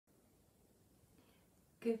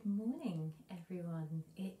Good morning, everyone.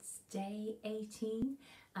 It's day 18,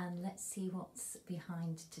 and let's see what's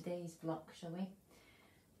behind today's block, shall we?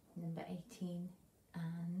 Number 18,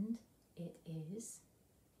 and it is,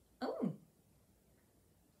 a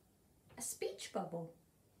speech bubble.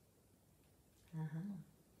 Do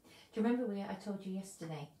you remember I told you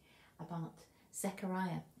yesterday about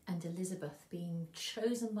Zechariah and Elizabeth being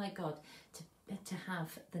chosen by God to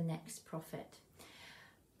have the next prophet?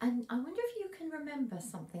 And I wonder if you can remember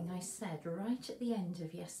something I said right at the end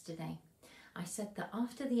of yesterday. I said that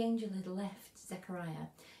after the angel had left Zechariah,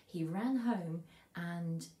 he ran home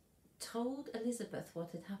and told Elizabeth what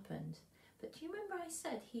had happened. But do you remember I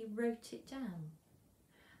said he wrote it down?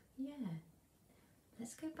 Yeah.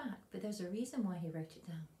 Let's go back, but there's a reason why he wrote it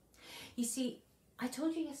down. You see, I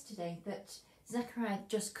told you yesterday that Zechariah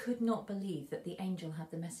just could not believe that the angel had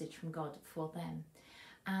the message from God for them.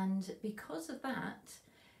 And because of that,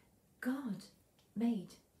 God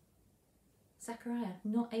made Zechariah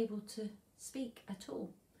not able to speak at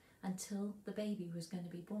all until the baby was going to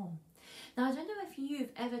be born. Now, I don't know if you've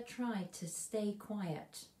ever tried to stay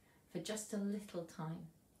quiet for just a little time.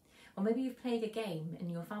 Or maybe you've played a game in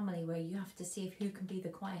your family where you have to see who can be the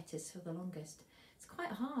quietest for the longest. It's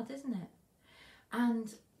quite hard, isn't it?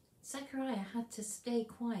 And Zechariah had to stay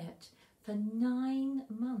quiet for 9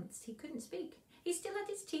 months. He couldn't speak. He still had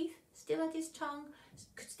his teeth, still had his tongue,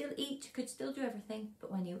 could still eat, could still do everything.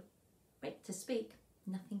 But when he went to speak,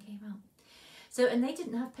 nothing came out. So, and they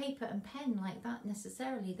didn't have paper and pen like that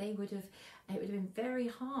necessarily. It would have been very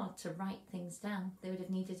hard to write things down. They would have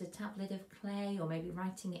needed a tablet of clay or maybe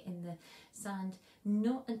writing it in the sand.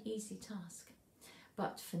 Not an easy task.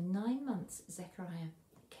 But for 9 months, Zechariah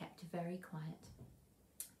kept very quiet.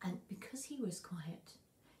 And because he was quiet,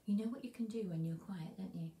 you know what you can do when you're quiet,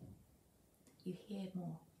 don't you? You hear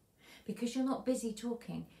more. Because you're not busy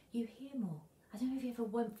talking, you hear more. I don't know if you've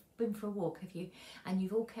ever been for a walk, have you? And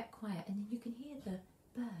you've all kept quiet, and then you can hear the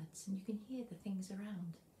birds and you can hear the things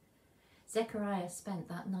around. Zechariah spent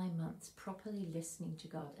that 9 months properly listening to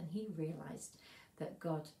God, and he realised that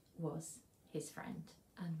God was his friend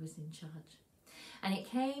and was in charge. And it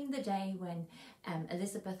came the day when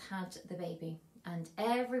Elizabeth had the baby, and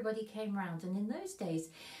everybody came round, and in those days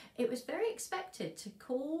it was very expected to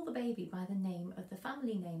call the baby by the name of the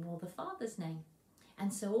family name or the father's name.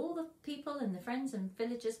 And so all the people and the friends and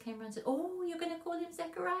villagers came around and said, "Oh, you're going to call him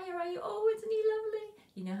Zechariah, are you? Oh, isn't he lovely?"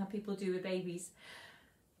 You know how people do with babies.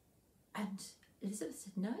 And Elizabeth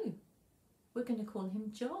said, "No, we're going to call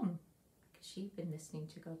him John," because she'd been listening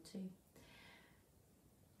to God too.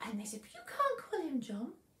 And they said, "But you can't call him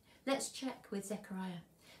John. Let's check with Zechariah."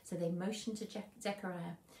 So they motioned to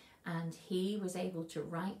Zechariah, and he was able to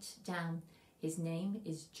write down his name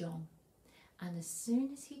is John. And as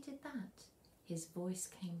soon as he did that, his voice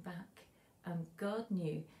came back, and God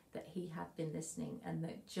knew that he had been listening and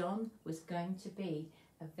that John was going to be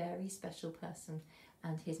a very special person,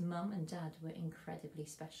 and his mum and dad were incredibly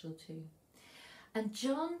special too. And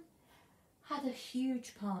John had a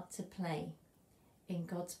huge part to play in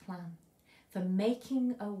God's plan for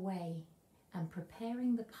making a way and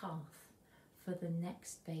preparing the path for the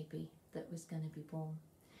next baby that was going to be born.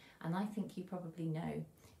 And I think you probably know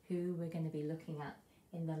who we're going to be looking at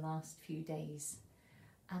in the last few days.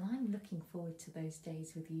 And I'm looking forward to those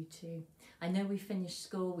days with you too. I know we finished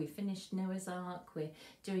school, we finished Noah's Ark, we're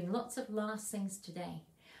doing lots of last things today,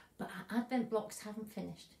 but our Advent blocks haven't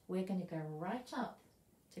finished. We're going to go right up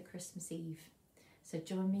to Christmas Eve. So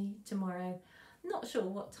join me tomorrow. Not sure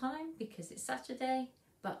what time because it's Saturday,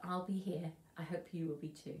 but I'll be here. I hope you will be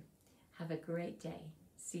too. Have a great day.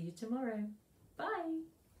 See you tomorrow. Bye.